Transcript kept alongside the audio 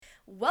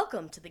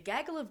Welcome to the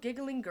Gaggle of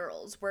Giggling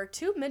Girls, where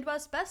two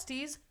Midwest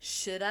besties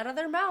shit out of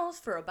their mouths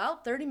for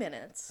about 30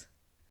 minutes.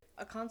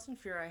 A constant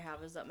fear I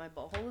have is that my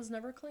butthole is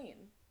never clean.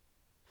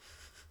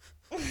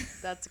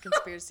 That's a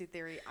conspiracy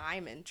theory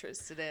I'm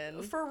interested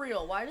in. For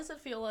real, why does it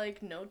feel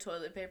like no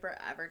toilet paper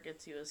ever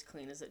gets you as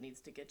clean as it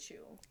needs to get you?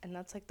 And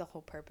that's like the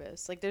whole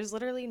purpose. Like, there's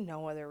literally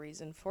no other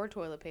reason for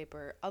toilet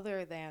paper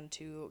other than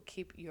to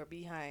keep your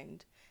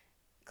behind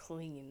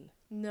clean.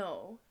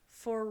 No,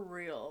 for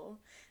real.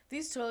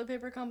 These toilet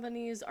paper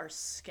companies are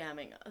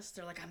scamming us.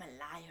 They're like, I'm a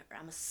liar,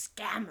 I'm a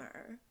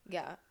scammer.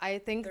 Yeah, I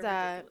think They're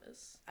that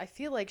ridiculous. I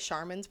feel like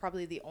Charmin's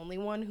probably the only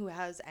one who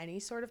has any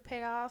sort of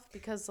payoff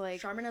because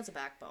like Charmin has a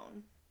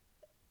backbone.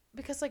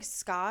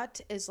 Scott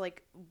is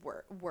like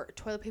work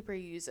toilet paper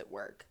you use at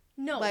work.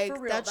 No, like,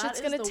 for real, that shit's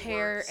gonna is the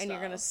tear worst and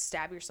you're gonna stuff.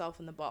 stab yourself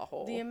in the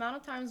butthole. The amount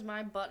of times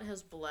my butt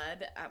has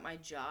bled at my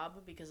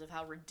job because of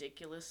how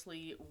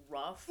ridiculously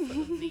rough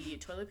the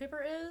toilet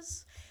paper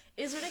is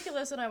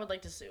ridiculous, and I would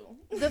like to sue.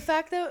 The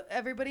fact that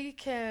everybody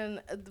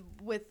can,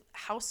 with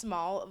how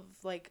small of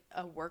like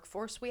a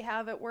workforce we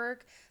have at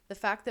work, the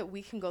fact that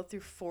we can go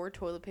through 4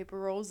 toilet paper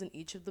rolls in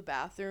each of the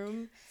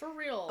bathroom For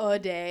real. a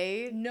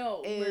day.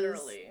 No,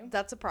 literally.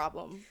 That's a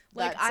problem.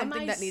 Like, That's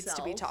something that needs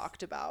to be myself-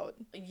 talked about.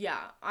 Yeah,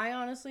 I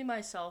honestly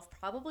myself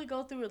probably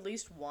go through at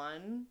least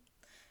one,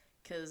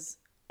 because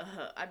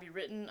I'd be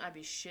written, I'd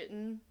be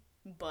shitting,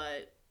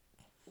 but,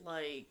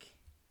 like,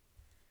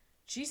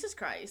 Jesus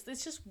Christ,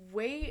 it's just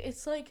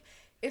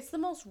it's the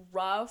most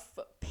rough,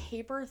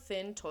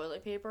 paper-thin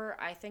toilet paper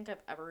I think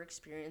I've ever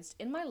experienced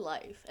in my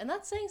life. And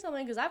that's saying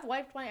something, because I've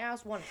wiped my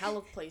ass one hell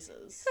of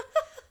places.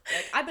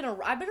 Like, I've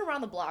been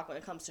around the block when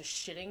it comes to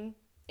shitting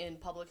in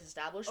public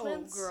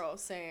establishments. Oh, girl,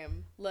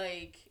 same.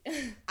 Like,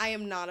 I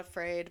am not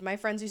afraid. My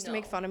friends used to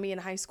make No. fun of me in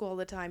high school all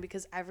the time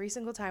because every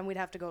single time we'd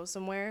have to go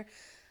somewhere,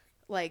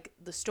 like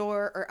the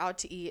store or out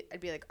to eat,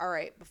 I'd be like, all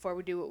right, before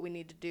we do what we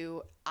need to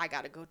do, I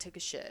gotta go take a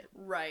shit.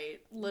 right.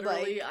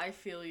 Literally, Like- I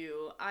feel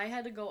you. I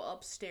had to go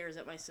upstairs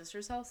at my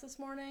sister's house this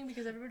morning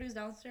because everybody was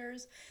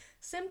downstairs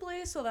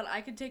simply so that I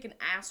could take an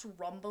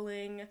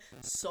ass-rumbling,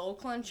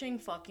 soul-clenching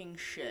fucking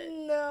shit.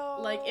 No.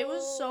 Like, it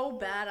was so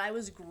bad, I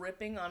was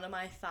gripping onto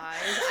my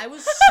thighs. I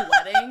was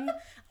sweating.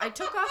 I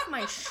took off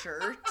my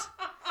shirt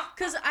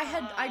because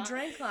I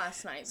drank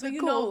last night. So The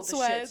you know cold the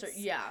shits sweats.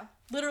 yeah.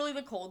 Literally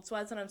the cold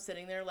sweats, and I'm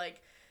sitting there,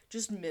 like,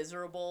 just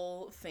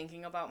miserable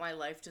thinking about my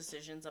life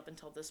decisions up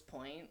until this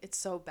point. It's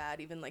so bad,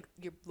 even like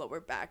your lower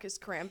back is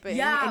cramping.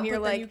 Yeah, and you're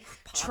but then like you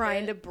pop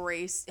trying it. to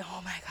brace.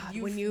 Oh my god,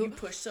 You, when you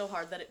push so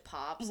hard that it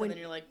pops, when- and then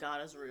you're like,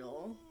 God is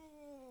real.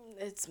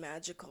 it's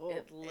magical.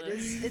 It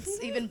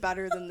It's even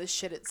better than the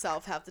shit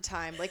itself half the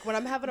time. Like when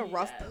I'm having a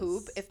rough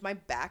poop, Yes. if my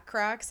back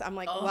cracks, I'm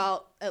like, Ugh.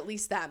 well, at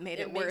least that made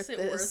It it makes worth it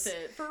this. worth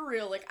it. For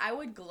real, like, I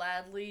would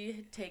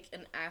gladly take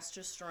an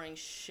ass-destroying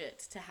shit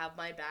to have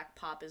my back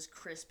pop as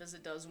crisp as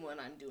it does when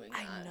I'm doing that.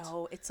 I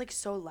know, it's like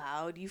so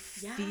loud. You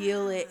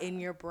feel it in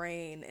your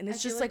brain, and it's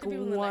I feel just like the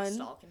people in the next one.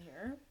 stall can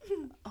hear.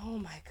 Oh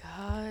my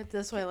god,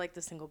 that's why I like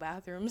the single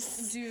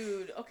bathrooms.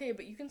 Dude, okay,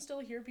 but you can still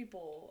hear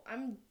people.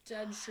 I'm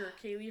dead sure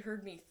Kaylee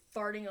heard me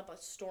farting up a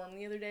storm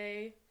the other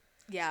day.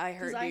 Yeah, I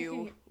heard I you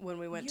can- when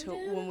we went You to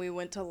did? when we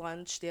went to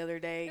lunch the other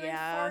day. And I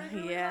Yeah, farted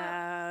her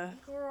yeah.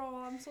 Girl,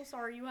 I'm so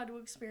sorry you had to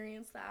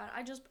experience that.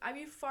 I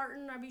be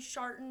farting, I be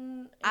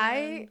sharting.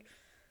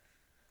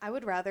 I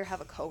would rather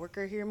have a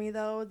coworker hear me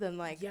though than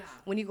like Yeah.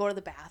 when you go to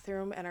the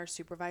bathroom and our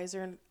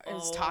supervisor is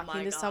Oh talking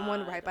my to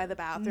someone God. right by the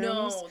bathrooms.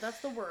 No, that's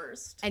the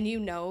worst. And you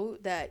know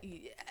that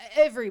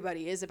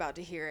everybody is about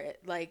to hear it.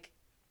 Like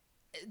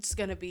it's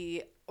gonna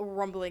be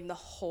rumbling the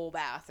whole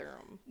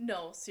bathroom.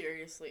 No,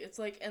 seriously. It's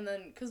like, and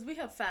then, because we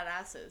have fat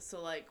asses,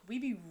 so, like, we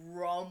be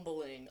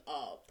rumbling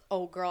up.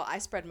 Oh girl, I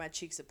spread my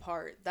cheeks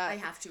apart. I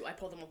have to. I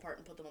pull them apart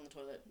and put them on the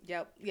toilet.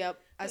 Yep.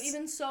 But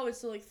even so, it's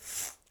still like,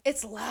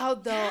 It's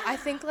loud though. I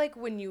think like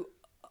when you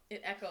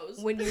echoes.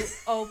 when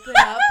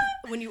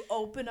you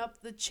open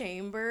up the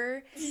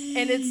chamber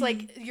and it's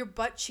like your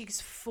butt cheeks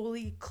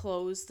fully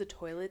close the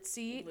toilet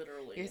seat.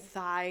 Literally. Your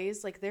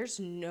thighs, like there's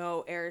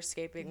no air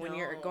escaping when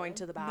you're No, going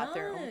to the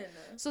bathroom. none.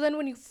 So then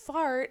when you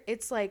fart,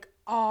 it's like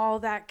all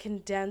that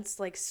condensed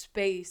like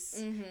space.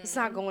 It's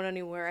not going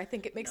anywhere. I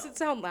think it makes it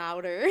sound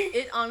louder.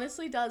 It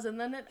honestly does, and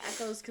then it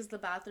echoes because the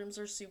bathrooms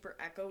are super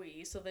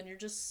echoey, so then you're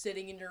just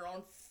sitting in your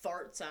own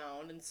fart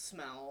sound and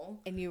smell.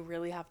 And you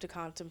really have to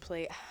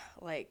contemplate,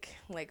 like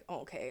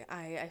okay,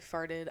 I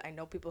farted. I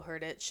know people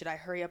heard it. Should I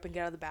hurry up and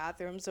get out of the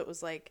bathroom? So it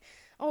was like,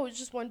 oh, it's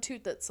just one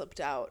tooth that slipped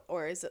out.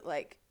 Or is it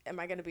like, am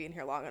I going to be in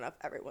here long enough?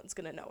 Everyone's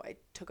going to know I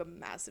took a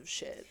massive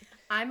shit.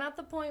 I'm at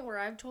the point where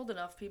I've told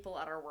enough people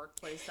at our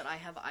workplace that I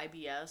have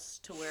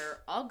IBS to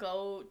where I'll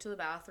go to the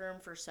bathroom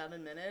for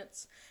 7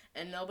 minutes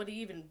and nobody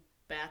even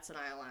bats an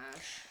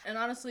eyelash. And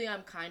honestly,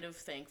 I'm kind of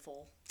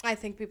thankful. I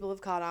think people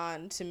have caught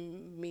on to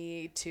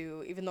me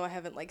too, even though I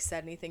haven't like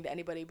said anything to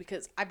anybody,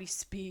 because I'd be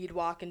speed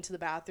walking to the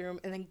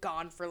bathroom and then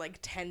gone for like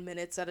 10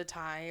 minutes at a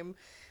time.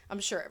 I'm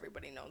sure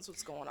everybody knows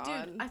what's going on.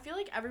 Dude, I feel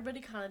like everybody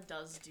kind of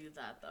does do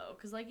that though,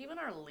 because like even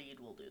our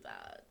lead will do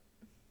that.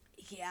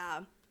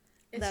 Yeah.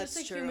 It's That's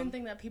just a true. human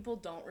thing that people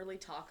don't really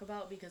talk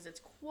about because it's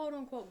quote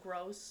unquote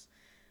gross.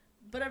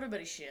 But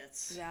everybody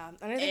shits. Yeah,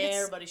 and I think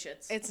everybody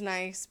shits. It's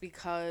nice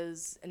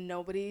because I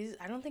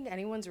don't think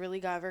anyone's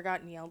really ever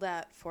gotten yelled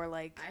at for,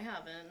 like... I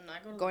haven't, and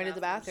I go to going the to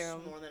the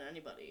bathroom more than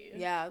anybody.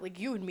 Yeah, like,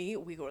 you and me,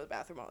 we go to the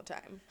bathroom all the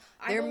time.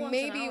 I There go once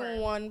may an be hour.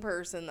 one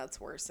person that's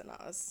worse than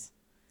us.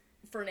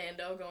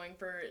 Fernando going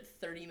for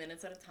 30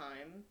 minutes at a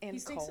time. And he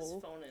sticks his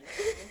Cole. phone in.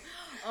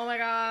 Oh my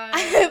god.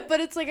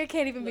 But it's like, I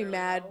can't even be Literally,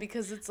 mad though.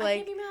 because it's I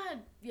like... can't be mad.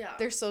 Yeah.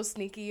 They're so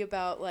sneaky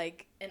about,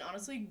 like... And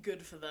honestly,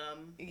 good for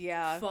them.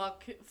 Yeah.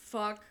 Fuck.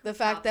 The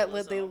fact that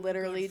capitalism. they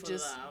literally Good for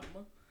just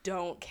them.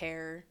 don't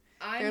care.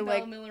 I'm They're Belle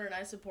like- Miller and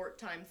I support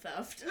time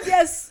theft.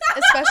 Yes,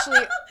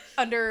 especially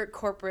under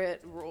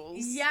corporate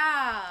rules.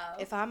 Yeah.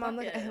 If I'm on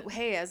the... it.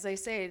 Hey, as they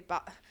say,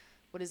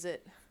 what is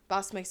it?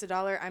 Boss makes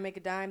 $1, I make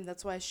a dime.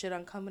 That's why I shit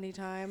on company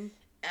time.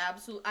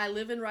 Absolutely. I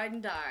live and ride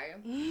and die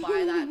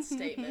by that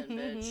statement,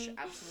 bitch.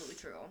 Absolutely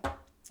true.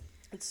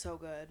 It's so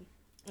good.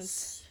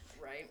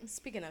 Right.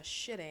 Speaking of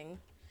shitting...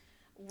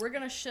 We're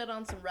going to shit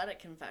on some Reddit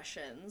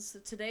confessions.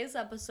 Today's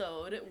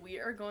episode, we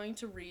are going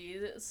to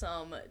read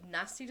some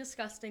nasty,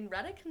 disgusting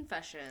Reddit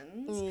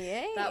confessions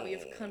Yay. that we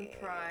have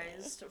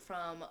comprised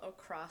from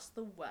across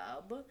the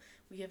web.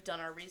 We have done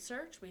our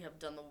research, we have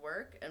done the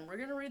work, and we're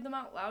going to read them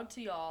out loud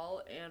to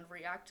y'all and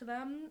react to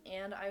them.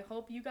 And I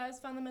hope you guys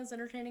found them as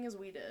entertaining as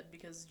we did,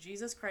 because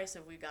Jesus Christ,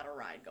 have we got a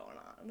ride going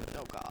on.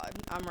 Oh, God.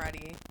 I'm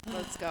ready.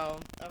 Let's go.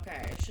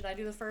 Okay, should I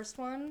do the first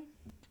one?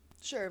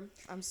 Sure.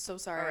 I'm so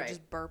sorry. All right. I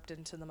just burped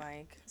into the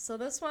mic. So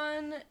this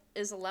one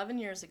is 11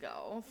 years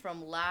ago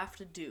from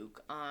Laughed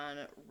Duke on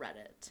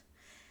Reddit.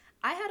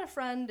 I had a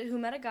friend who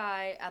met a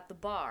guy at the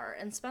bar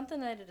and spent the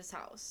night at his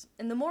house.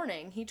 In the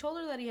morning, he told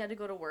her that he had to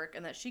go to work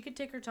and that she could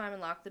take her time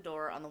and lock the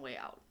door on the way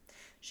out.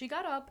 She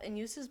got up and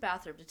used his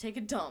bathroom to take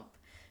a dump.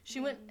 She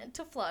went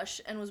to flush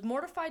and was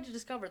mortified to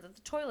discover that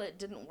the toilet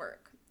didn't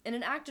work. In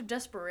an act of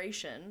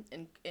desperation,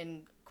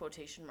 in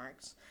quotation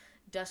marks,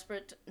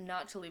 desperate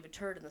not to leave a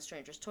turd in the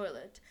stranger's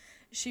toilet,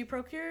 she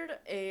procured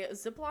a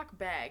Ziploc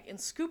bag and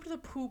scooped the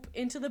poop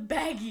into the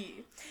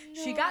baggie.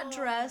 No. She got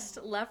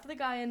dressed, left the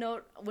guy a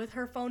note with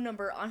her phone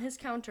number on his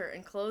counter,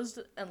 and closed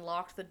and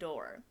locked the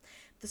door.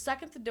 The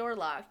second the door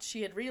locked,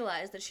 she had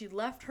realized that she'd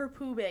left her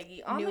poo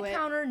baggie on the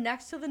counter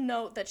next to the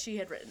note that she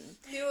had written.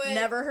 Knew it.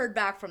 Never heard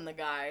back from the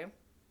guy.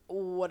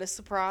 What a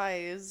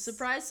surprise.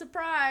 Surprise,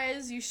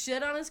 surprise. You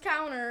shit on his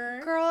counter.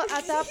 Girl,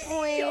 at that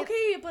point...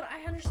 Okay, but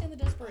I understand the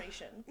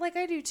desperation. Like,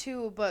 I do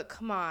too, but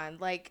come on.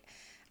 Like...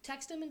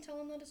 Text him and tell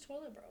him that it's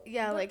toilet broke.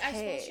 Yeah, but like, I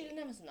hey. suppose she didn't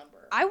have his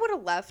number. I would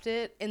have left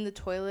it in the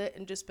toilet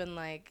and just been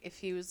like, if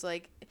he was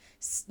like,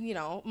 you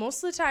know,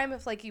 most of the time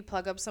if like you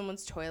plug up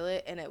someone's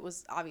toilet and it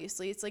was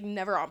obviously, it's like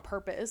never on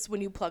purpose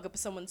when you plug up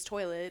someone's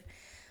toilet.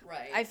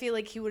 Right. I feel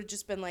like he would have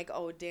just been like,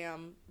 oh,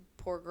 damn,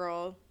 poor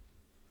girl.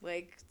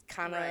 Like,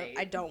 kind of, Right.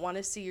 I don't want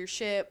to see your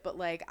shit, but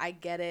like, I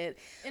get it.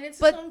 And it's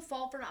but, his own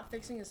fault for not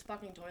fixing his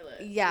fucking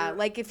toilet. Yeah,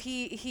 like if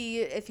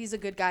he's a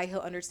good guy, he'll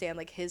understand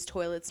like his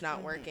toilet's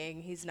not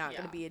working. He's not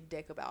gonna be a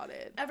dick about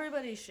it.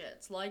 Everybody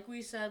shits. Like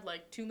we said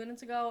like 2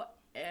 minutes ago,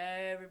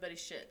 everybody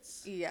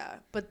shits. Yeah,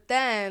 but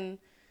then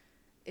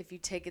if you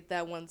take it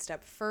that one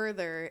step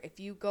further, if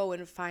you go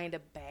and find a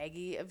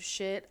baggie of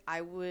shit, I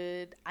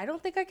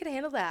don't think I could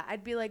handle that.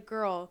 I'd be like,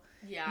 girl,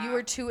 yeah, you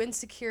were too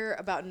insecure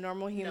about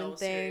normal human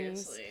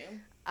things. Seriously.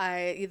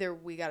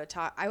 We gotta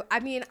talk. I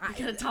mean, we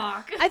gotta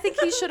talk. I think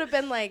he should have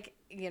been like,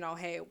 you know,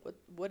 hey,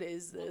 what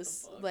is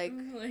this? Like,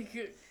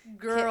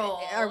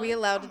 girl, are we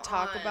allowed to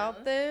talk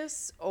about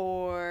this,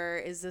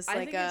 or is this like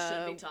I think it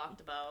should be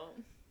talked about.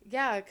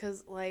 Yeah,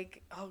 because,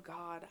 like, oh,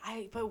 God.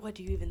 But what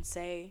do you even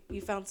say?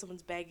 You found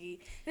someone's baggie.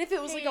 And if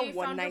it was, like, a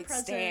one-night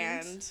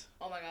stand.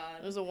 Oh, my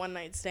God. It was a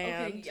one-night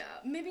stand. Okay, yeah.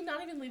 Maybe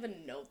not even leave a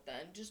note,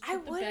 then. Just I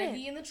put the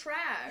baggie in the trash.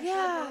 Yeah.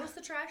 Like, where was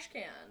the trash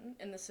can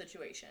in this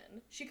situation?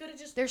 She could have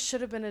just... There should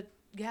have been a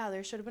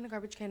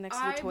garbage can next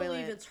to the toilet. I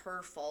believe it's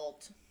her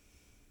fault.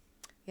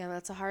 Yeah,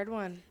 that's a hard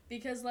one.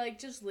 Because, like,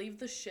 just leave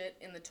the shit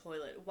in the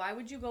toilet. Why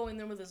would you go in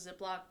there with a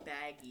Ziploc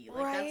baggie? Like,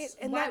 right,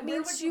 and why, that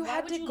means you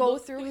had to go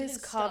through his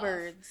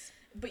cupboards. Stuff,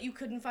 but you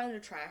couldn't find a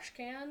trash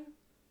can?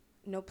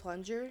 No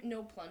plunger?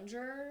 No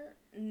plunger?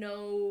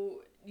 No...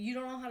 You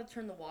don't know how to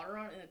turn the water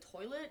on in a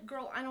toilet?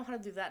 Girl, I know how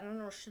to do that, and I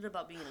don't know shit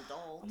about being an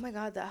adult. Oh my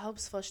God, that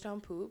helps flush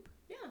down poop?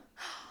 Yeah.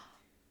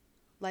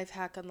 Life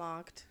hack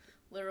unlocked.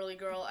 Literally,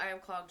 girl, I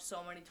have clogged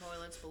so many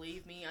toilets.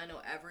 Believe me, I know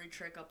every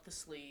trick up the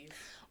sleeve.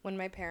 When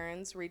my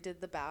parents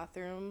redid the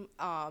bathroom,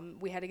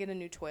 we had to get a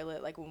new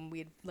toilet, like, when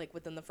we'd, like,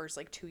 within the first,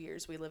 like, 2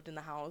 years we lived in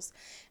the house.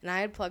 And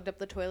I had plugged up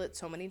the toilet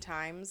so many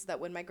times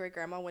that when my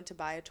great-grandma went to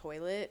buy a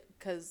toilet,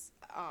 because,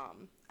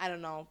 I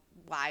don't know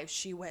why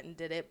she went and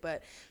did it,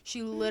 but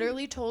she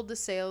literally told the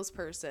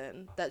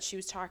salesperson that she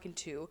was talking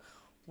to,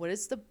 what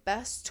is the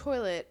best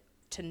toilet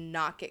to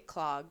not get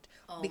clogged?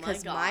 Oh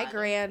because my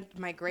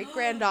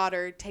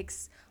great-granddaughter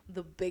takes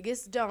the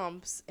biggest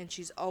dumps, and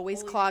she's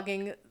always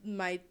clogging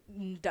my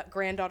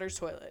granddaughter's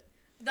toilet.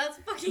 That's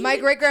fucking... My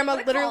great-grandma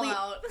what a literally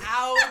call-out.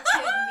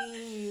 outed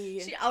me.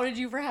 She outed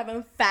you for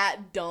having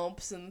fat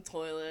dumps in the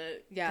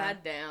toilet. Yeah. God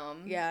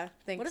damn. Yeah,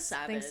 thanks. What a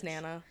savage. Thanks,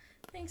 Nana.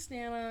 Thanks,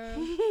 Nana.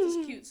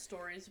 Just cute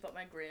stories about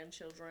my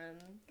grandchildren.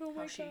 Oh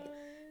my How she God.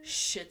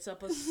 shits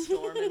up a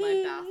storm in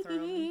my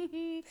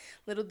bathroom.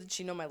 Little did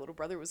she know my little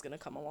brother was gonna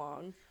come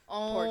along.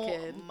 Oh, Poor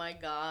kid. My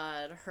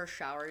God. Her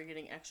shower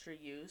getting extra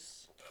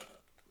use.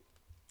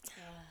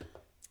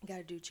 You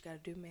gotta do what you gotta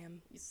do,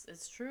 ma'am.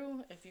 It's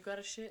true. If you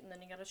gotta shit and then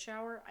you gotta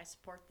shower, I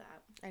support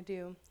that. I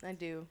do.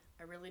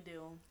 I really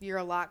do. You're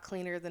a lot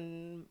cleaner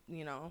than,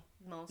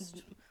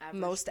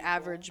 most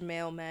average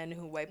male men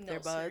who wipe their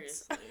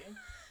butts. Seriously.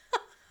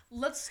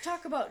 Let's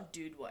talk about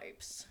dude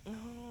wipes.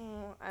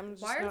 Oh, I'm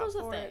just Why are not those a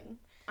for thing? it.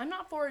 I'm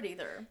not for it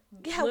either.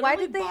 Yeah, Literally why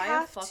did they buy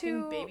have a fucking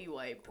to baby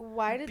wipe?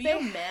 Why did Be they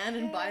a man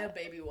and buy a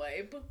baby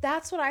wipe?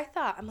 That's what I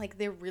thought. I'm like,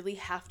 they really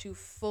have to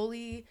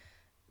fully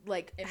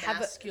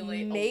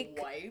Emasculate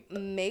a wipe.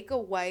 Make a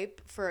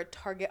wipe for a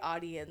target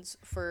audience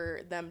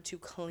for them to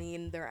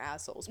clean their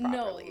assholes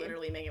properly. No,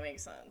 literally make it make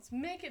sense.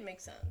 Make it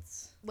make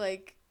sense.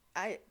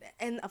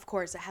 And of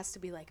course it has to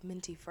be like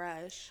minty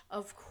fresh.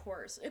 Of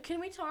course.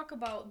 Can we talk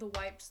about the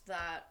wipes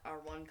that our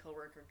one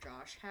coworker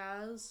Josh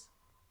has?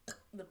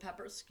 The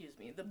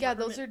Yeah,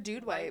 those are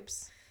dude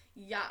wipes.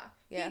 Yeah.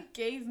 He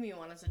gave me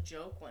one as a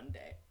joke one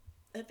day.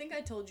 I think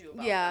I told you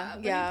about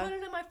that. But he put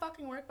it in my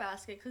fucking work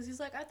basket because he's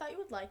like, I thought you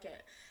would like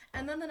it.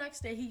 And then the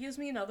next day he gives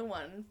me another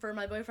one for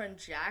my boyfriend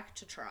Jack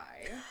to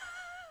try.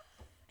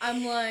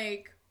 I'm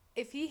like...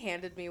 If he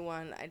handed me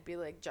one, I'd be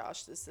like,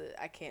 Josh,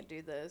 I can't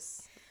do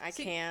this. I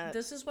can't.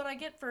 This is what I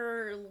get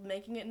for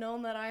making it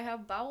known that I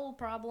have bowel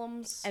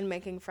problems. And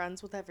making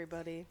friends with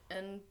everybody.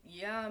 And,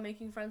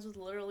 making friends with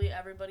literally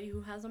everybody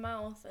who has a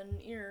mouth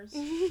and ears.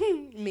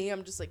 Me,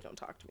 I'm just like, don't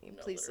talk to me.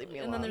 Please leave me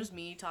alone. And then there's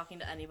me talking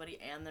to anybody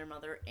and their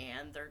mother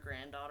and their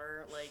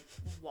granddaughter. Like,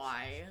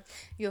 why?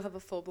 You'll have a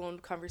full-blown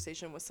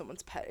conversation with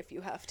someone's pet if you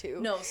have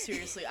to. No,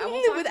 seriously. I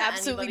will talk with to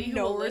absolutely anybody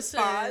no who will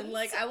response. Listen.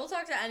 Like, I will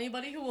talk to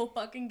anybody who will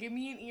fucking give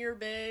me an ear,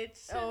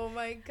 bitch. Oh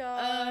my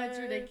God. It's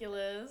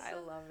ridiculous. I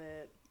love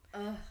it.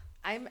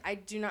 I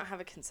do not have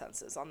a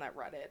consensus on that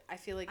Reddit. I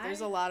feel like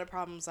there's a lot of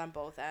problems on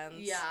both ends.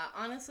 Yeah,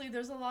 honestly,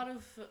 there's a lot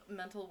of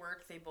mental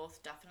work. They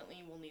both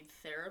definitely will need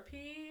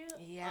therapy.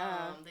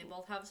 Yeah. They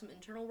both have some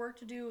internal work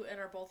to do and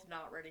are both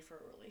not ready for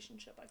a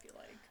relationship, I feel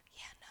like.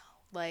 Yeah,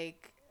 no.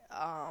 Like,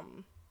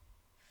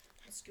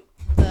 Let's go.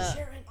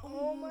 Sharon.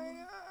 Oh my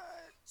God.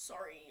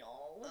 Sorry,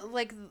 y'all.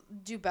 Like,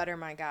 do better,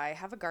 my guy.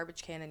 Have a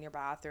garbage can in your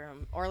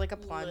bathroom. Or, like, a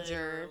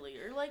plunger. Literally,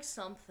 or, like,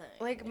 something.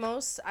 Like,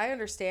 I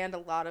understand a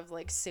lot of,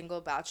 like,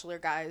 single bachelor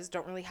guys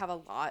don't really have a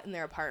lot in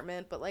their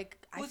apartment. But, like,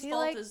 I feel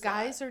like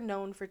guys are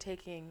known for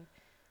taking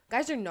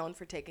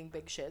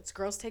big shits.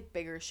 Girls take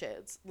bigger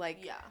shits.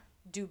 Like,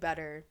 do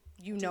better.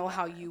 You know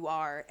how you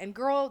are. And,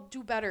 girl,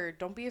 do better.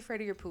 Don't be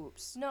afraid of your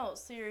poops. No,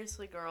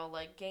 seriously, girl.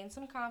 Like, gain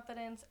some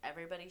confidence.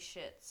 Everybody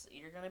shits.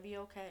 You're gonna be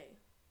okay.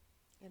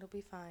 It'll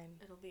be fine.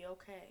 It'll be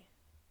okay.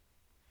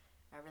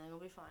 Everything will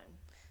be fine.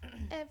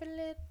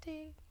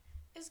 Everything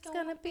is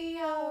gonna be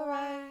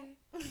alright.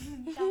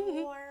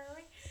 Don't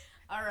worry.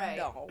 Alright.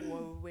 Don't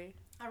worry.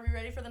 Are we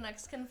ready for the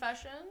next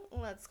confession?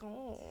 Let's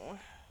go.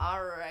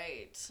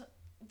 Alright.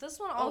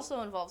 This one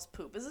also involves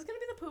poop. Is this gonna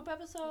be the poop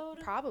episode?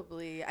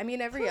 Probably. I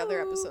mean, every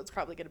other episode's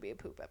probably gonna be a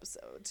poop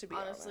episode, to be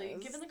honestly,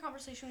 honest. Given the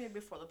conversation we had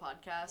before the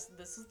podcast,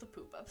 this is the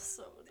poop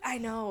episode. I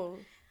know.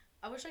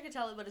 I wish I could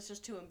tell it, but it's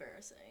just too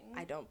embarrassing.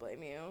 I don't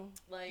blame you.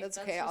 Like, that's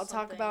okay. I'll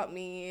talk about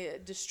me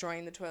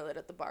destroying the toilet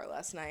at the bar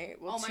last night.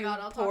 Oh my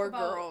God, I'll talk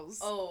about girls.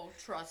 Oh,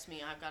 trust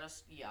me, I've got to.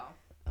 Yeah.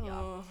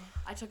 Oh.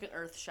 I took an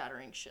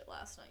earth-shattering shit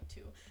last night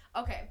too.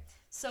 Okay,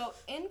 so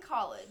in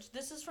college,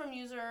 this is from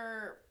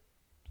user.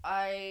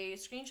 I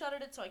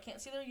screenshotted it so I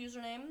can't see their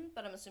username,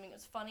 but I'm assuming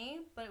it's funny.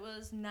 But it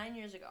was 9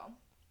 years ago.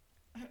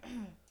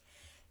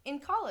 In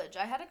college,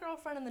 I had a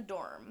girlfriend in the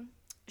dorm.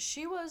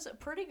 She was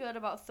pretty good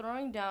about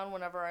throwing down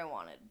whenever I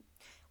wanted.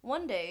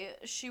 One day,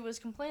 she was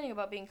complaining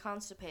about being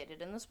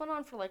constipated, and this went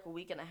on for like a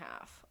week and a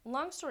half.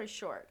 Long story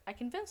short, I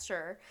convinced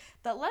her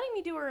that letting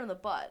me do her in the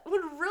butt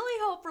would really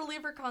help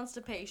relieve her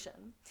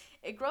constipation.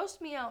 It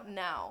grossed me out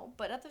now,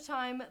 but at the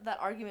time,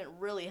 that argument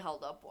really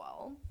held up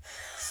well.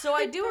 So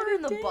I do her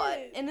in the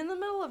butt, and in the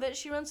middle of it,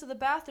 she runs to the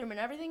bathroom and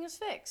everything is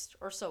fixed,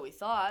 or so we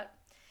thought.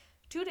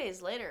 2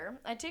 days later,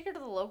 I take her to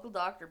the local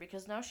doctor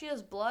because now she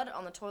has blood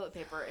on the toilet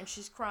paper and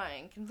she's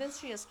crying, convinced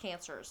she has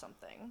cancer or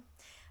something.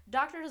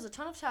 Doctor does a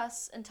ton of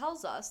tests and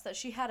tells us that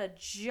she had a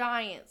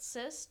giant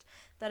cyst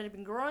that had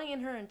been growing in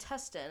her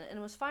intestine and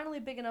was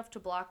finally big enough to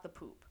block the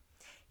poop.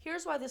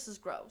 Here's why this is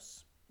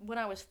gross. When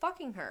I was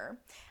fucking her,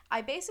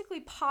 I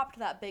basically popped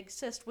that big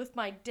cyst with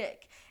my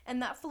dick,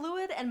 and that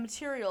fluid and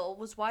material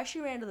was why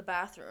she ran to the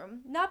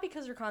bathroom, not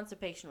because her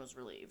constipation was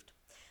relieved.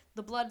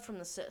 The blood from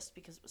the cyst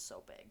because it was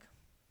so big.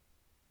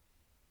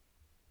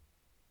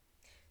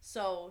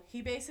 So,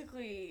 he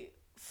basically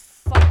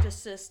fucked a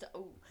cyst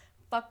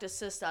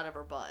out of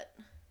her butt.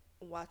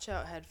 Watch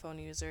out, headphone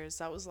users.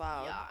 That was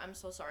loud. Yeah, I'm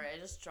so sorry. I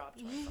just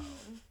dropped my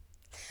phone.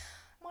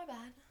 my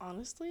bad.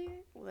 Honestly,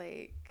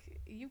 like,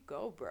 you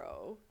go,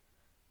 bro.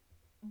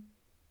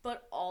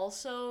 But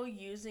also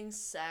using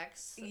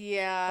sex,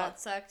 Yeah. butt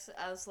sex,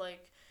 as,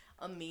 like,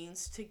 a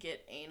means to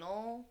get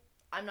anal,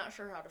 I'm not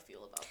sure how to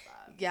feel about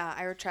that. Yeah,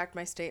 I retract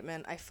my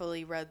statement. I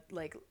fully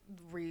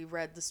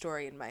reread the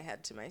story in my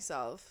head to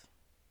myself.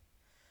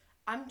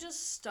 I'm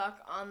just stuck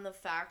on the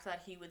fact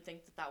that he would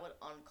think that that would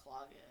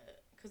unclog it.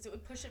 Because it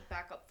would push it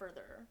back up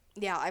further.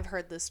 Yeah, I've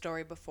heard this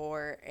story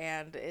before,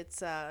 and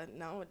it's,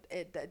 no,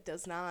 it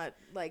does not,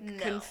 like, No.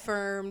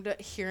 confirmed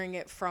hearing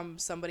it from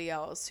somebody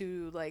else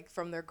who, like,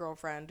 from their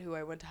girlfriend who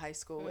I went to high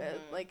school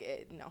with.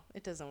 Like, no,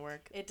 it doesn't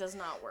work. It does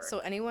not work. So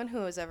anyone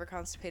who is ever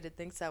constipated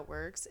thinks that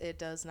works. It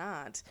does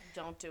not.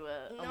 Don't do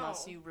it No.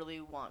 unless you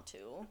really want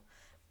to.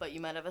 But you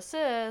might have a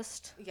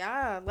cyst.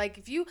 Yeah, like,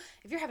 if you're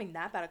having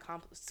that bad of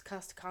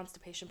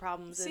constipation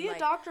problems, See and, a like,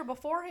 doctor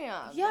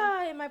beforehand.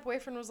 yeah, and my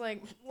boyfriend was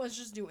like, let's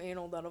just do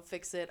anal, that'll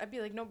fix it. I'd be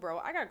like, no, bro,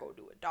 I gotta go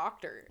to a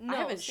doctor. No, I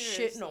haven't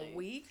shit in seriously. a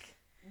week.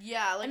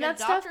 Yeah, like, And a that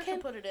doctor stuff can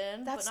can- put it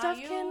in, That but stuff not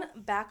you. can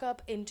back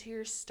up into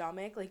your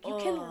stomach. Like, you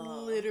Ugh. can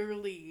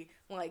literally,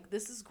 like,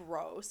 this is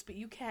gross, but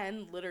you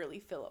can literally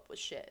fill up with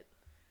shit.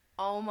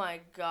 Oh my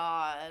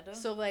god.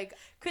 So, like,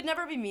 Could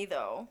never be me,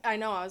 though. I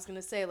know, I was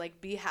gonna say, like,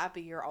 be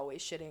happy you're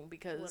always shitting,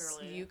 because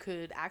Literally. you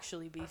could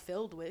actually be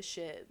filled with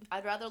shit.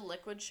 I'd rather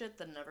liquid shit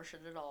than never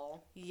shit at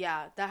all.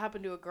 Yeah, that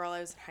happened to a girl I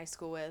was in high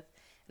school with,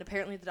 and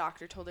apparently the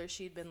doctor told her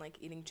she'd been, like,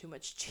 eating too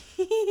much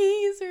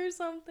cheese or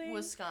something.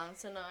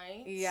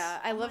 Wisconsinites.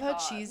 Yeah, I Oh love my how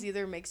God. cheese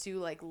either makes you,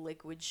 like,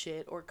 liquid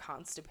shit or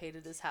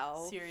constipated as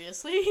hell.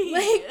 Seriously?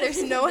 Like,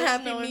 there's no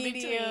happy no in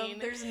medium. between.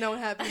 There's no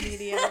happy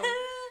medium.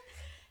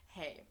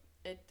 Hey,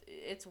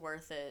 it's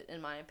worth it,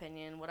 in my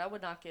opinion. What I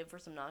would not give for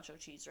some nacho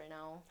cheese right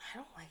now. I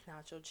don't like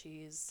nacho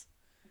cheese.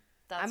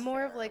 That's I'm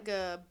more of fair. like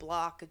a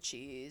block of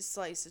cheese,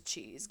 slice of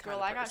cheese kind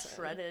Girl, of I got person.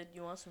 shredded.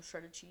 You want some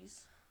shredded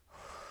cheese?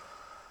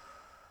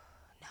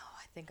 No,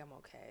 I think I'm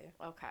okay.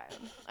 Okay.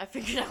 I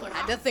figured out. I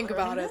had to think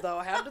about it, though.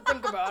 I had to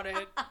think about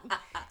it.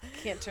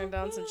 Can't turn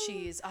down some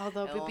cheese.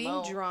 Although, Hell but being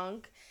no.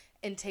 drunk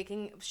and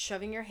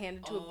shoving your hand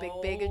into a big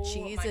bag of Oh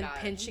cheese my and God.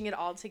 pinching it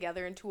all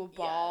together into a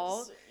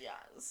ball,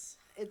 Yes.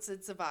 it's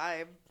a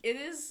vibe. It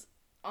is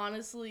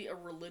honestly a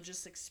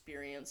religious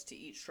experience to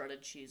eat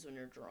shredded cheese when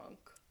you're drunk.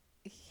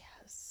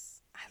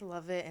 Yes. I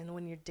love it. And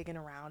when you're digging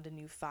around and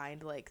you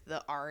find, like,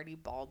 the already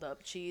balled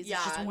up cheese, Yeah,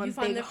 it's just one you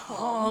find big the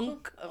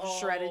hunk of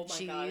shredded oh my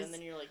cheese. God, and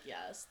then you're like,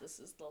 yes, this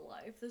is the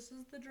life. This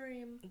is the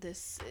dream.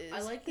 This is. I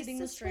like this eating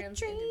the is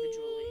strands what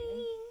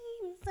individually.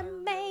 dreams are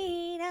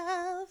made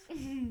of.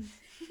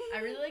 I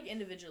really like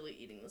individually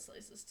eating the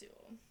slices too.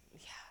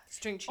 Yeah,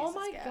 string cheese. Oh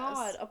my is gas.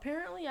 God!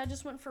 Apparently, I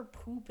just went for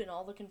poop in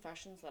all the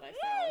confessions that I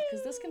found,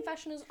 because this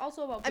confession is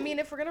also about poop. I mean,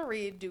 if we're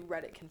gonna do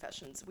Reddit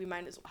confessions, we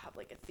might as well have,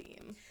 like, a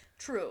theme.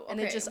 True. Okay. And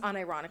it just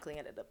unironically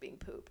ended up being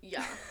poop.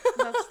 Yeah,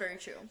 that's very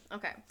true.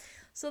 Okay,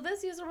 so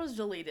this user was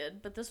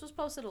deleted, but this was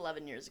posted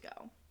 11 years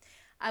ago.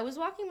 I was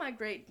walking my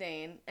Great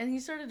Dane, and he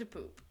started to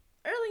poop.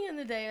 Early in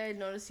the day, I had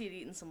noticed he had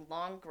eaten some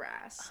long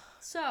grass.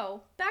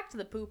 So, back to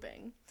the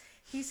pooping.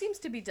 He seems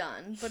to be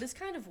done, but is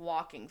kind of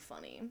walking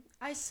funny.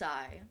 I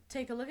sigh,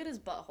 take a look at his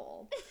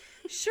butthole.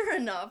 Sure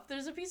enough,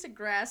 there's a piece of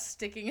grass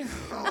sticking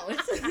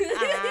out.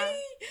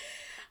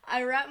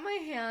 I wrap my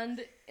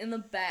hand in the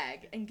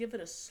bag and give it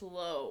a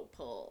slow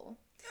pull.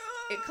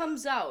 It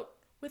comes out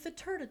with a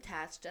turd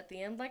attached at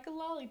the end like a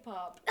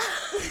lollipop.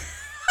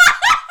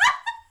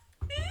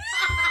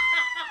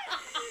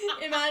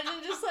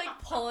 Imagine just, like,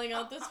 pulling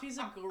out this piece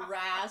of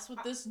grass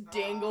with this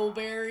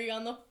dingleberry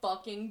on the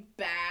fucking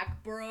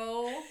back,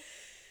 bro.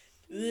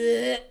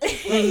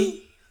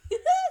 Nasty.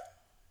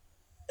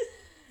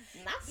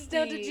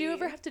 Now, did you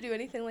ever have to do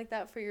anything like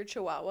that for your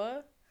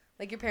chihuahua?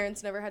 Like, your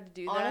parents never had to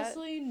do that?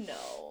 Honestly,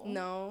 no.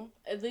 No.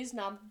 At least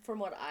not from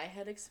what I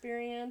had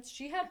experienced.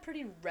 She had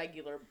pretty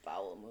regular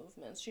bowel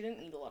movements. She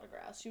didn't eat a lot of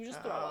grass. She would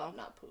just throw up,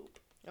 not poop.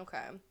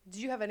 Okay.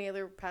 Did you have any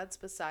other pets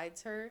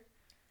besides her?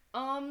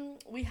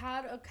 We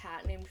had a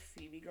cat named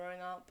Phoebe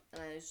growing up,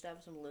 and I used to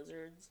have some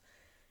lizards,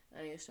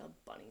 and I used to have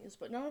bunnies,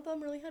 but none of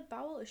them really had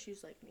bowel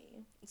issues like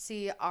me.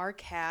 See, our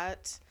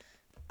cat,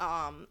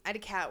 I had a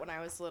cat when I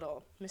was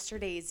little, Mr.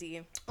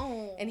 Daisy,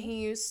 Oh. and he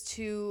used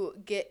to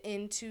get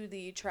into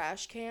the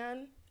trash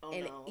can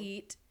and no.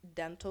 eat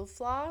dental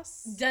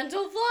floss.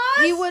 Dental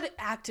floss? He would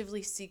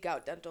actively seek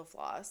out dental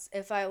floss.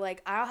 If I'll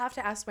have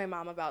to ask my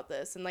mom about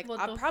this, and, like, What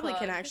I the probably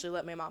can fuck? actually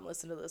let my mom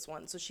listen to this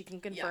one so she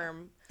can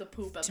confirm. The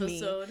poop to me.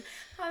 episode.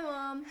 Hi,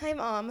 Mom. Hi,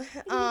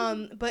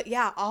 Mom. But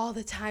yeah, all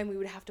the time we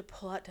would have to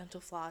pull out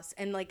dental floss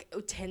and, like,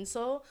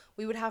 tinsel.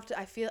 We would have to.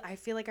 I feel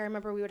like I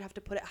remember we would have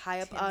to put it high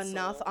up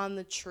enough Tinsel. on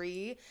the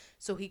tree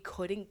so he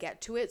couldn't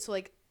get to it. So,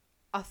 like,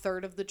 a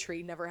third of the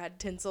tree never had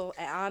tinsel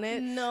on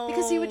it. No.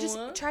 Because he would just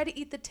try to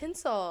eat the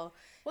tinsel.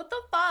 What the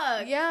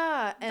fuck?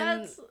 Yeah,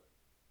 and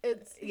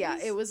That's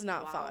it was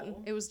not fun.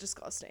 Wow. It was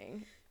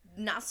disgusting.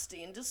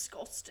 nasty and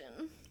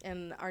disgusting.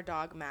 And our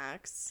dog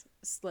Max,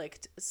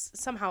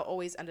 somehow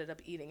always ended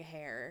up eating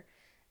hair,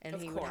 and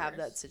Of he would have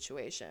that course.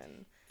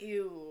 situation.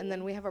 Ew. And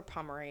then we have a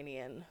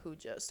Pomeranian who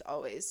just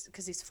always,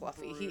 because he's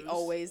fluffy, he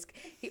Bruce.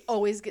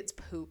 always gets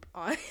poop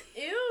on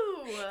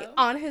Ew.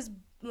 on his,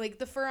 like,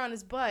 the fur on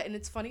his butt. And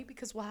it's funny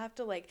because we'll have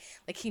to, like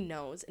he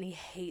knows, and he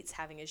hates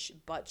having his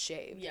butt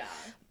shaved. Yeah.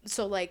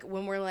 So, like,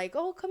 when we're like,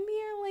 oh, come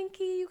here,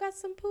 Linky, you got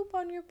some poop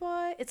on your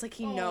butt, it's like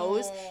he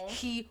knows. Aw.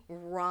 He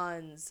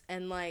runs.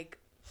 And, like,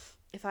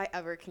 if I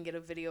ever can get a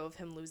video of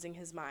him losing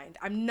his mind.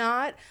 I'm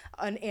not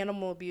an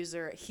animal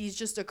abuser. He's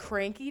just a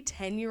cranky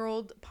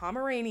 10-year-old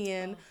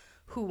Pomeranian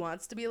who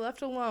wants to be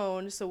left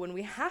alone. So when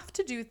we have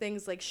to do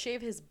things like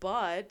shave his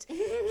butt,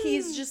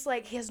 he's just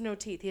like, he has no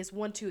teeth. He has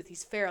one tooth.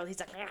 He's feral. He's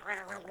like,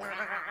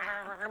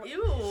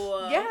 Ew.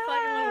 Yeah.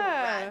 Fucking little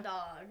rat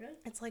dog.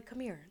 it's like, come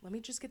here. Let me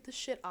just get this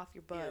shit off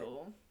your butt.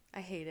 Ew. I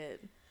hate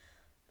it.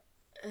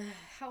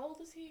 How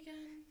old is he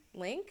again?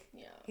 Link?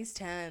 Yeah. He's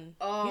 10.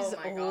 Oh He's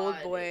my an old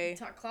God. boy.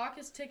 Clock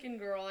is ticking,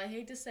 girl. I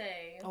hate to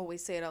say. Oh, we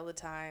say it all the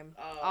time.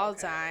 Oh, all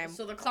okay. the time.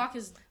 So the clock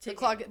is ticking. The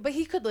clock, but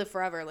he could live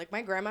forever. Like,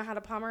 my grandma had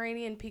a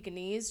Pomeranian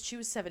Pekingese. She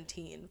was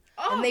 17.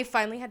 Oh. And they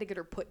finally had to get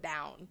her put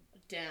down.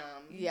 Damn.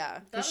 Yeah,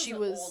 That because was she an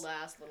was old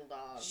ass little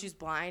dog. she was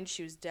blind,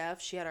 she was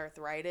deaf, she had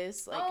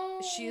arthritis. Like,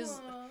 oh.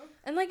 she's,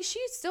 and like, she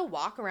still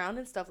walk around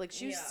and stuff. Like,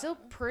 she was Yeah. still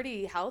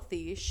pretty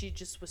healthy. She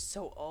just was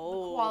so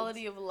old. The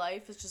quality of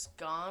life is just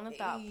gone at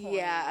that point.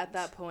 Yeah, at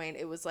that point,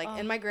 it was like,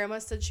 and my grandma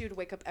said she would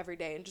wake up every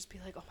day and just be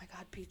like, "Oh my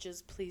God,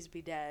 Peaches, please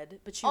be dead,"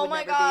 but she Oh would my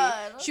never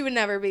God. be. She would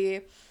never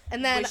be.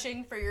 And then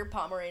Wishing for your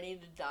Pomeranian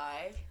to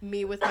die.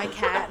 me with my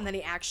cat, and then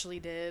he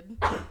actually did.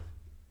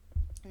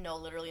 No,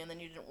 literally, and then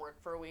you didn't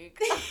work for a week.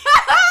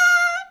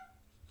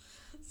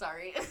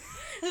 Sorry.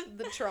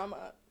 The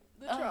trauma.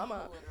 The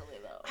trauma. Literally,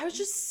 though. I was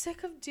just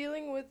sick of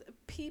dealing with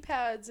pee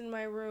pads in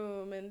my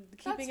room and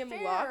keeping That's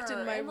him locked in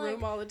fair. my And,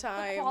 room like, all the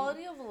time. The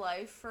quality of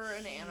life for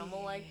an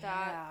animal like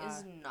that Yeah.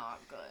 is not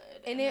good.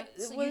 And you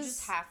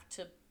just have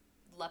to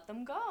let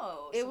them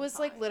go. It was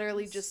like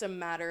literally sometimes. just a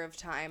matter of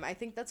time. I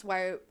think that's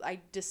why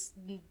I just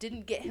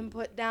didn't get him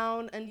put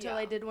down until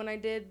I Yeah. did when I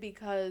did,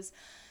 because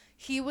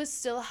he was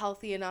still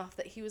healthy enough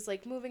that he was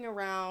like moving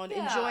around,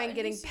 Yeah, enjoying and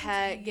getting he seemed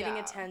pet, getting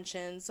yeah.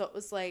 attention. So it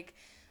was like,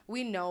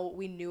 we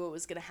knew it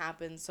was going to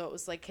happen. So it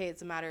was like, hey,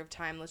 it's a matter of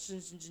time. Let's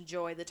just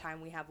enjoy the time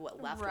we have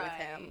left with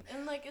him.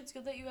 And like, it's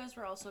good that you guys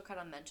were also kind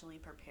of mentally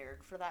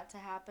prepared for that to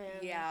happen.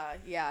 Yeah,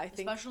 I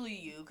think Especially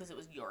you, because it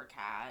was your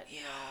cat,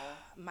 you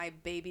know. my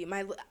baby,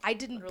 I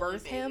didn't Literally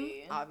birth him,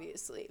 baby.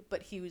 obviously,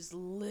 but he was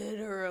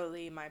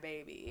literally my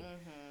baby.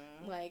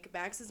 Mm-hmm. Like,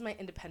 Max is my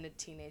independent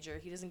teenager.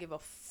 He doesn't give a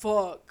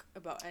fuck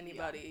about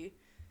anybody.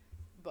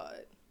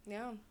 But,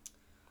 yeah.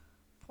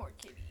 Poor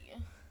kitty.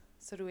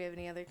 So do we have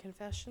any other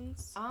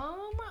confessions?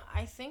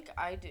 I think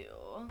I do.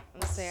 I'm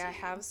gonna say I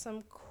have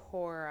some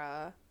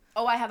Cora.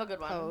 Oh, I have a good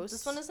one. Posts.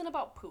 This one isn't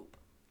about poop.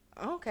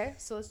 Oh, okay,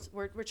 so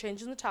we're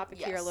changing the topic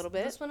here a Yes. little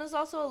bit. This one is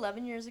also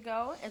 11 years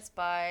ago. It's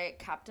by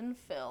Captain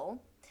Phil.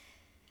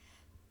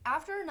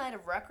 After a night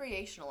of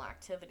recreational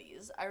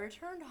activities, I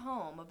returned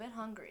home a bit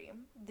hungry.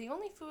 The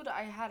only food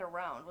I had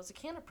around was a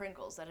can of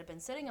Pringles that had been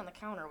sitting on the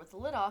counter with the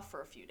lid off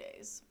for a few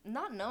days.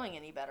 Not knowing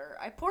any better,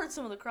 I poured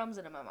some of the crumbs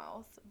into my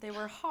mouth. They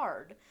were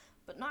hard,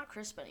 but not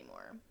crisp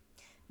anymore.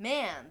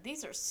 Man,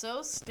 these are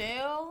so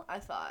stale, I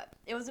thought.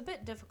 It was a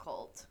bit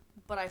difficult,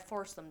 but I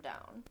forced them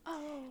down.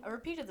 Oh. I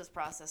repeated this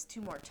process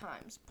 2 more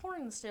times,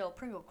 pouring the stale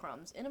Pringle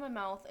crumbs into my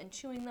mouth and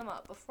chewing them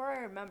up before I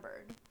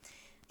remembered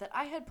that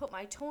I had put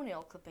my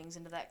toenail clippings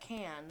into that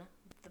can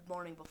the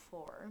morning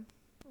before.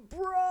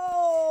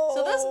 Bro!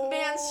 So this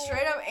man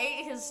straight up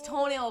ate his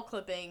toenail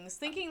clippings,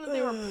 thinking that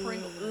they were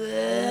Pringles.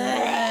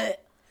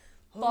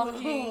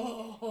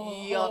 Fucking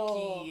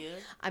yucky.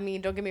 I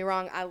mean, don't get me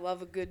wrong, I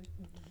love a good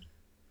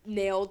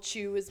nail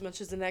chew as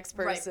much as the next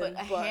person. Right,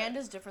 but a hand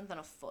is different than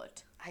a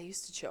foot. I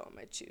used to chew on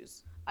my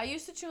chews. I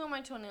used to chew on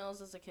my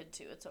toenails as a kid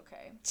too. It's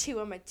okay. Chew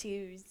on my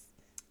chews.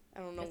 I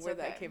don't know It's where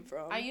okay. that came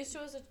from. I used to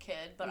as a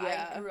kid, but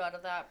Yeah. I grew out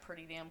of that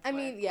pretty damn quick. I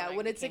mean, yeah,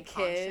 when it's a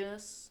kid.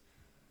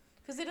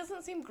 Because it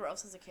doesn't seem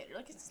gross as a kid. You're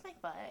like, it's just my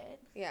butt.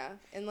 Yeah,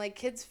 and like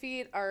kids'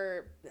 feet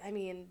are, I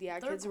mean, yeah,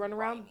 They're kids run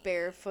around grimy.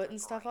 barefoot and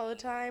stuff all the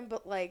time,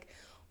 but like,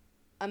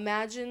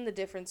 imagine the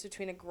difference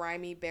between a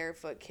grimy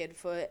barefoot kid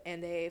foot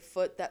and a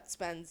foot that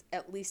spends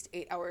at least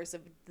 8 hours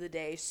of the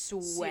day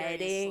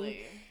sweating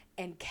Seriously.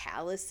 and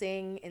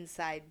callousing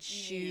inside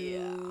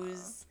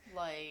shoes. Yeah.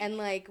 Like, And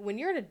like when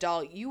you're an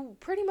adult, you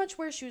pretty much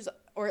wear shoes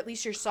or at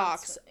least your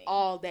socks Constantly.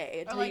 all day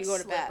or until like you go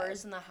to slippers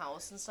bed. in the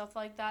house and stuff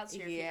like that, so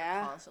your feet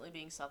Yeah. are constantly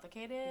being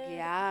suffocated.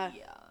 Yeah.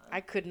 Yeah.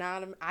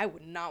 I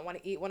would not want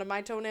to eat one of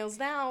my toenails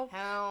now.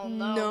 Hell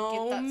no. No,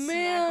 Get that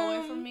snack away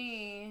ma'am. from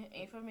me.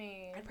 Ain't for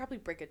me. I'd probably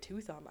break a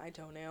tooth on my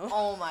toenail.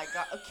 Oh my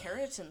god.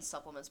 Keratin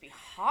supplements be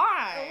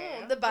hot.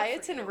 Oh, the Good for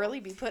biotin you.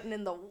 really be putting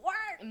in the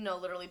work. No,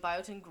 literally,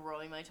 biotin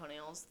growing my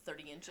toenails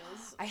 30 inches.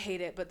 I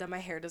hate it, but then my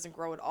hair doesn't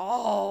grow at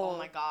all. Oh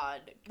my god.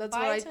 That's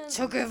what I Biotin-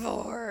 took it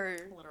for.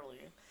 Literally.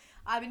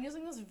 I've been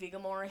using this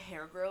Vegamore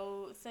hair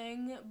grow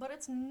thing, but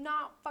it's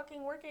not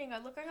fucking working. I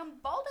look like I'm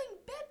balding,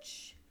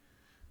 bitch.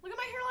 Look at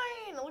my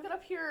hairline. Look it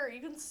up here. You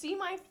can see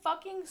my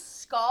fucking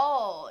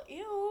skull.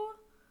 Ew.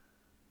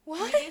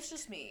 What? Maybe it's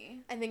just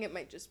me. I think it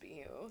might just be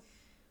you.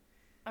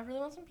 I really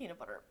want some peanut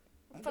butter.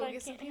 But I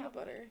get some peanut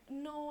butter.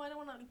 No, I don't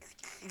want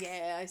to.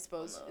 Yeah, I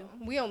suppose. Oh,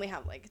 no. We only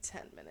have like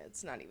 10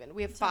 minutes. Not even.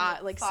 We have 5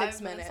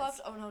 6 minutes.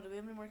 left. Oh no, do we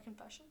have any more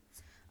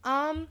confessions?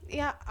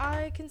 Yeah,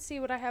 I can see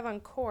what I have on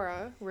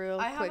Cora real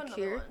I quick have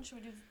another here. one. Should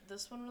we do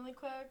this one really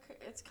quick?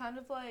 It's kind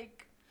of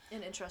like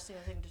an interesting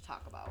thing to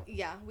talk about.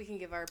 Yeah, we can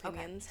give our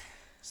opinions. Okay.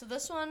 So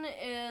this one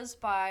is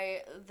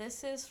by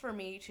This Is For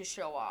Me to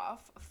Show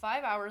Off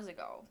 5 hours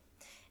ago.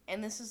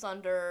 And this is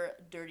under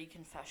Dirty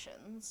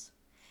Confessions.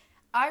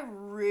 I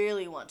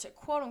really want to,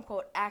 quote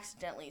unquote,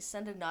 accidentally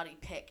send a naughty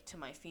pic to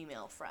my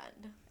female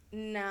friend.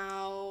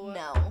 No.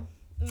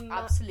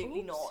 Absolutely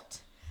Oops.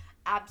 not.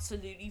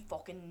 Absolutely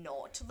fucking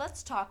not.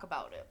 Let's talk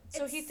about it.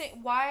 So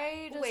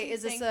why does he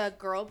is think... this a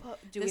girl?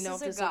 Do we know if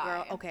this is a girl?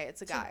 guy. Okay,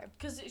 it's a guy.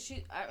 Because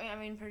I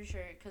mean, pretty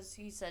sure, because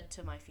he said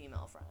to my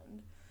female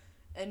friend.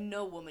 And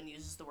no woman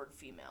uses the word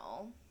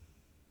female.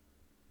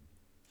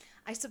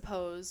 I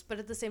suppose, but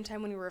at the same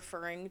time, when you're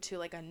referring to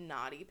like a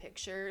naughty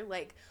picture,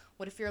 like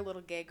what if you're a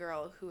little gay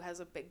girl who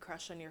has a big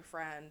crush on your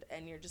friend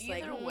and you're just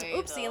Either like, way,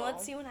 oopsie, though.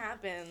 let's see what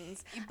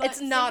happens. But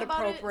It's not think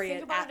about appropriate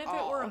Think about at it if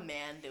all. it were a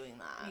man doing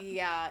that.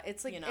 Yeah,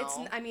 it's like, You know?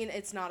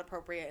 it's not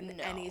appropriate in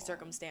any No.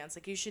 circumstance.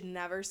 Like, you should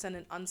never send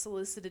an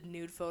unsolicited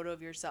nude photo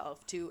of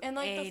yourself to And,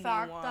 like, anyone. the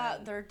fact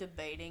that they're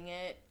debating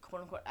it,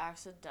 quote unquote,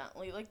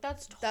 accidentally, like,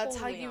 that's totally That's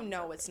how you on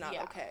know purpose. it's not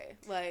Yeah. okay.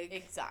 Like,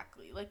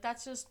 Exactly. Like,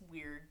 that's just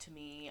weird to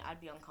me. I'd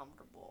be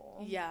uncomfortable.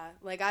 yeah,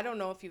 like, I don't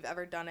know if you've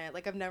ever done it.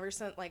 Like, I've never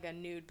sent, like, a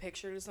nude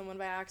picture to someone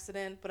by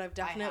accident, but I've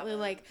definitely, haven't.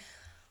 like,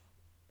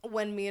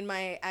 when me and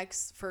my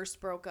ex first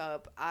broke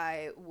up,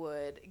 I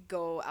would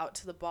go out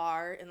to the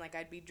bar and, like,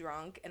 I'd be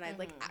drunk and I'd,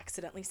 like,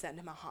 accidentally send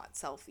him a hot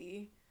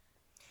selfie.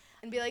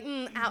 And be like,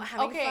 out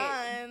having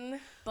fun.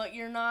 But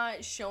you're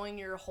not showing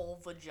your whole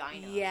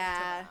vagina.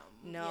 Yeah,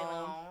 to them, no. You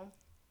know?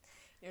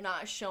 You're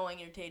not showing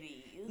your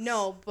titties.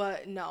 No,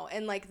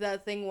 and like the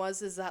thing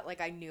is that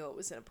like I knew it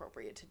was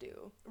inappropriate to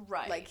do.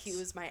 Right. Like he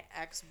was my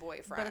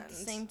ex-boyfriend. But at the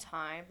same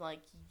time, like,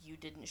 you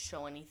didn't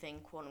show anything,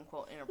 quote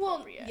unquote,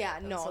 inappropriate. Well, yeah,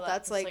 And no, so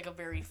that's like a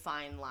very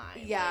fine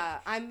line. Yeah,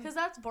 because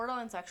that's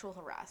borderline sexual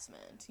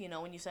harassment. You know,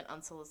 when you send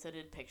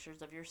unsolicited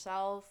pictures of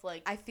yourself,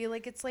 like, I feel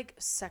like it's like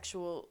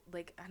sexual,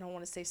 like I don't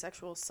want to say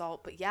sexual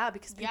assault, but yeah,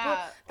 because people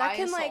yeah, that by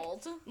can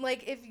assault.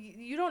 like if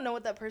you don't know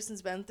what that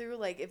person's been through,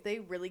 like if they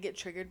really get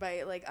triggered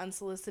by like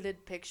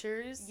unsolicited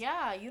pictures.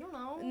 Yeah, you don't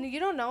know. You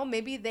don't know.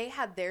 Maybe they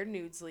had their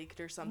nudes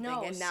leaked or something,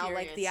 No, and now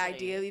like the seriously.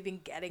 idea of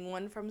even getting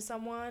one from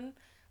someone,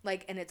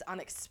 like, and it's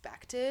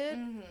unexpected.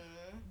 Mm-hmm.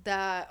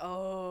 That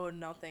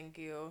no, thank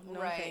you, no,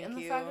 right, thank and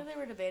the you. fact that they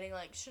were debating,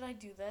 like, should I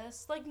do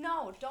this? Like,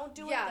 no, don't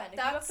do Yeah, it then. If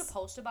you have to that's-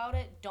 post about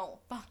it, don't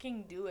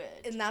fucking do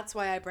it. And that's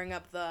why I bring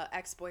up the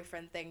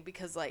ex-boyfriend thing,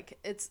 because like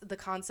it's the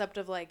concept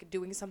of like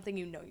doing something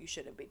you know you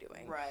shouldn't be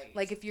doing. Right.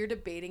 Like if you're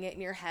debating it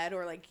in your head,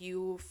 or like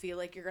you feel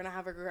like you're gonna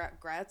have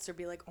regrets, or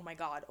be like, oh my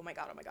god,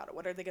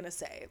 what are they gonna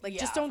say? Like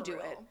just don't for do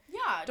real. it.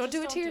 Yeah, Don't just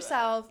do it to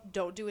yourself.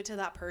 Don't do it to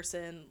that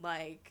person.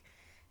 Like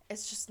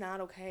it's just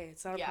not okay.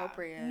 It's not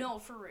appropriate. No,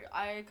 for real.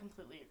 I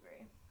completely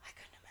agree. I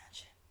couldn't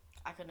imagine.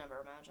 I could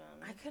never imagine.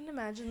 I couldn't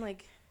imagine,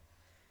 like,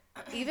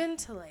 even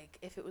to, like,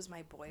 if it was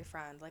my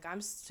boyfriend. Like, I'm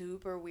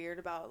super weird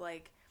about,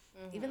 like,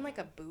 even, like,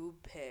 a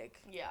boob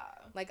pic. Yeah.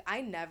 Like,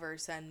 I never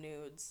send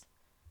nudes.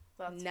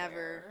 That's Never.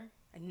 fair.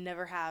 I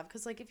never have.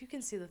 Because, like, if you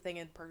can see the thing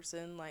in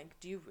person, like,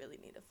 do you really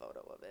need a photo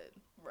of it?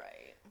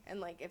 Right. And,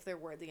 like, if they're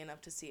worthy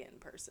enough to see it in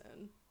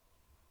person.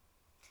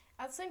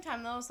 At the same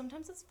time, though,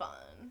 sometimes it's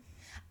fun.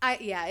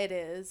 Yeah, it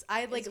is.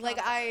 I It's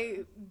I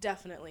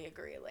definitely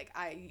agree. Like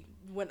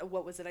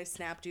what was it? I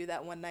snapped you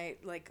that one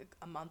night like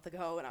a month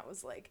ago, and I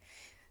was like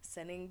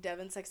sending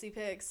Devin sexy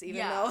pics,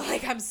 even though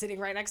like I'm sitting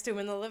right next to him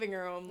in the living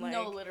room. Like,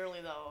 No,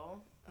 literally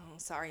though. oh,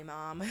 sorry,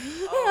 mom.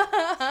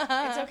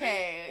 Oh, it's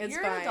okay. It's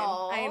You're fine. an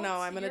adult. I know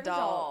I'm an You're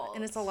adult,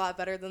 and it's a lot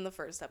better than the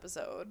first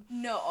episode.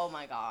 No, oh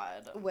my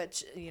god.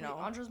 Which you know,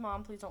 Andra's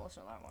mom, please don't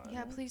listen to that one.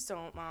 yeah, please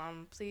don't,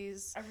 mom,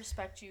 please. I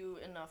respect you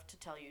enough to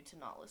tell you to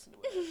not listen to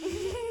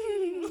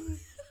it.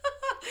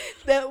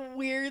 That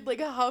weird, like,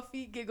 a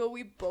huffy giggle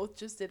we both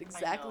just did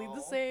exactly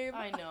the same.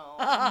 I know.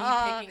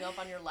 And me picking up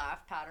on your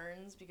laugh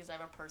patterns because I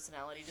have a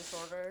personality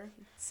disorder.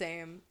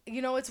 Same.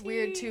 You know, it's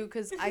weird, too,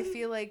 because I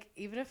feel like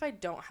even if I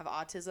don't have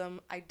autism,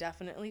 I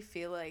definitely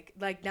feel like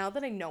now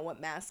that I know what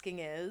masking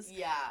is,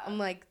 Yeah. I'm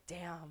like,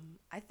 damn,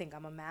 I think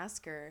I'm a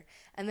masker.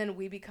 And then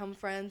we become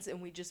friends and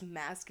we just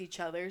mask each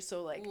other.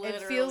 So, like,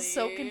 it feels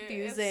so Literally.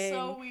 confusing. It's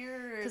so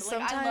weird. 'Cause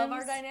Like, I love our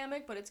sometimes-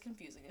 dynamic, but it's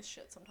confusing as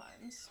shit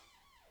sometimes.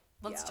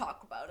 Let's Yeah.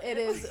 talk about it. It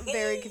is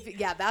very confusing.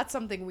 Yeah, that's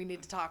something we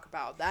need to talk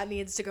about. That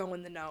needs to go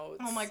in the notes.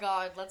 Oh my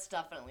god, let's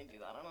definitely do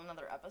that on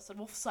another episode.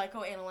 We'll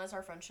psychoanalyze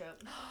our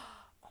friendship.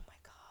 Oh my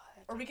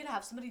god. Or we could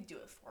have somebody do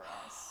it for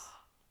us.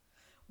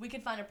 We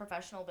could find a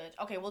professional bitch.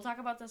 Okay, we'll talk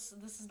about this.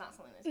 This is not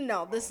something that's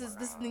No, this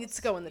needs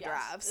to go in the Yes,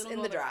 drafts. it'll In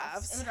go the in the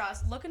drafts.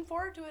 drafts. Looking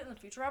forward to it in the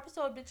future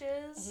episode,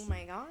 bitches. Oh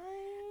my god.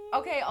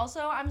 Okay,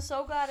 also, I'm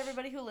so glad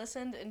everybody who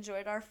listened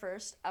enjoyed our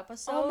first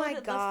episode. Oh my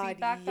God, the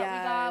feedback that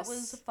we got yes.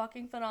 was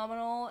fucking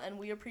phenomenal, and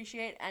we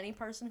appreciate any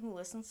person who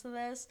listens to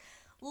this.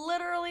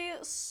 Literally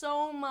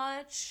so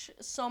much,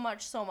 so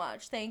much, so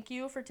much. Thank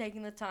you for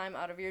taking the time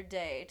out of your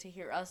day to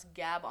hear us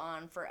gab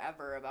on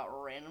forever about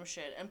random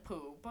shit and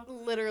poop.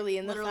 Literally,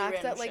 and the Literally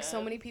fact that, like, shit.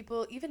 so many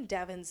people, even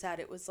Devin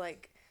said it was,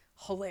 like,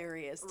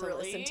 hilarious to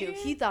Really? listen to.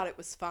 He thought it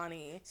was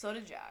funny. So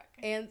did Jack.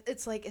 And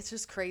it's, like, it's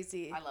just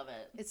crazy. I love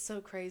it. It's so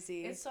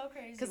crazy. It's so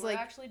crazy. 'Cause, We're like,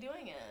 actually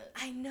doing it.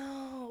 I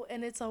know.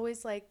 And it's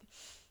always, like,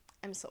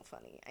 I'm so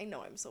funny. I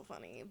know I'm so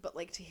funny. But,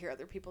 like, to hear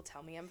other people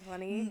tell me I'm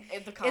funny.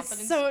 If the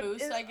confidence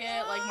boost I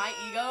get, like, my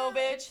ego,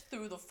 bitch,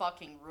 through the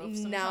fucking roof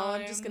sometimes. Now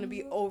I'm just going to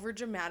be over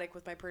dramatic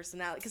with my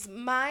personality. Because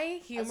my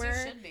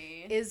humor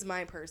is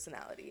my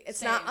personality.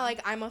 It's not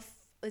like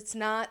it's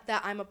not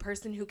that I'm a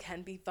person who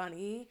can be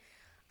funny.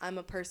 I'm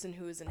a person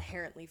who is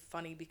inherently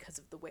funny because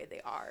of the way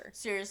they are.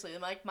 Seriously,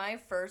 like, my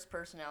first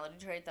personality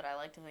trait that I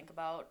like to think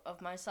about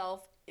of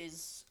myself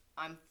is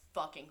I'm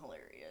fucking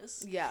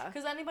hilarious. Yeah.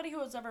 Because anybody who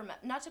has ever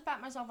met, not to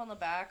pat myself on the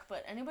back,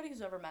 but anybody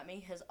who's ever met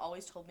me has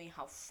always told me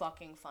how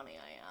fucking funny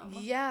I am.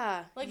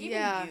 Yeah. Like,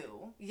 even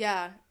you.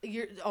 Yeah.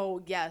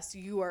 Yes,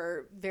 you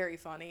are very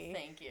funny.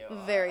 Thank you.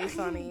 Very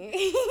funny.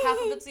 Half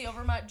of it's the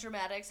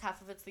dramatics,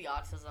 half of it's the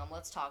autism.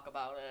 Let's talk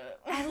about it.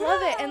 I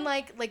love it. And,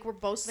 like we're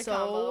both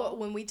combo.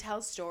 when we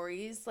tell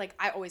stories, like,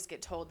 I always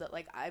get told that,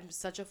 like, I'm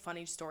such a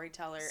funny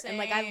storeteller. Same. And,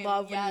 like, I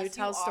love when you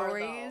tell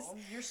stories. Though.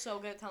 You're so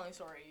good at telling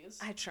stories.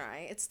 I try.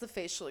 It's the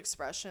facial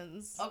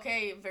expressions.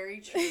 Okay, very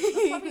true.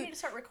 That's why we need to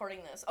start recording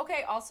this.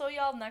 Okay, also,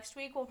 y'all, next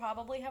week we'll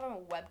probably have a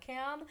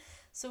webcam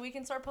so we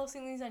can start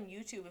posting these on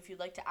YouTube if you'd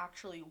like to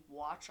actually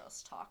watch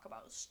us talk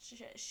about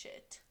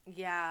shit.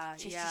 Yeah,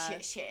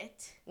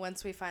 Shit.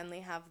 Once we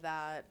finally have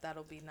that,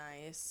 that'll be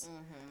nice.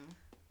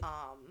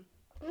 I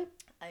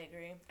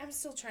agree. I'm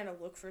still trying to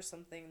look for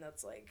something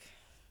that's, like,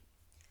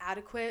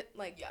 adequate,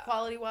 like, Yeah.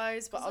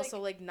 quality-wise, but 'Cause, also,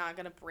 like, not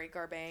gonna break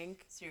our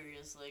bank.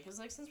 Seriously, because,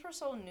 like, since we're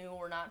so new,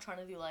 we're not trying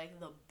to do,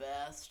 like, the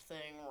best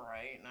thing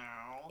right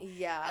now.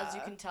 Yeah. As you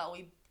can tell,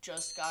 we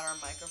just got our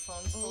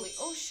microphones fully.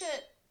 Oh,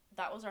 shit.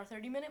 That was our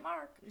 30-minute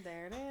mark.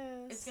 There it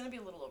is. It's gonna be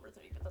a little over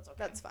 30, but that's okay.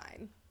 That's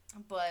fine.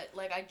 But,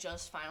 like, I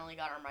just finally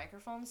got our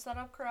microphones set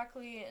up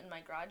correctly in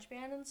my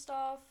GarageBand and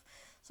stuff.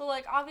 So,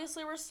 like,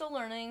 obviously we're still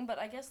learning, but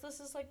I guess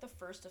this is, like, the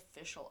first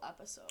official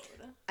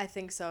episode. I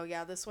think so,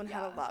 yeah. This one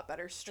had a lot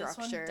better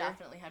structure. This one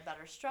definitely had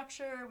better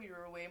structure. We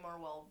were way more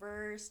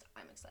well-versed.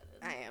 I'm excited.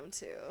 I am,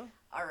 too.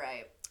 All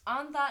right.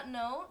 On that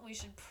note, we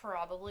should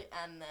probably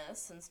end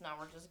this since now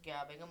we're just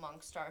gabbing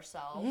amongst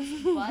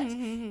ourselves. But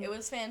it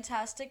was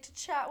fantastic to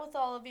chat with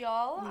all of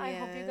y'all. Yes. I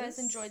hope you guys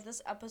enjoyed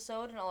this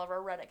episode and all of our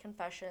Reddit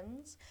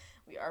confessions.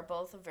 We are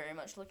both very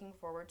much looking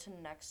forward to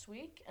next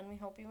week, and we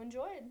hope you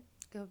enjoyed.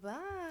 Goodbye.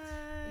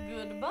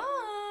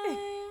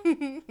 Goodbye.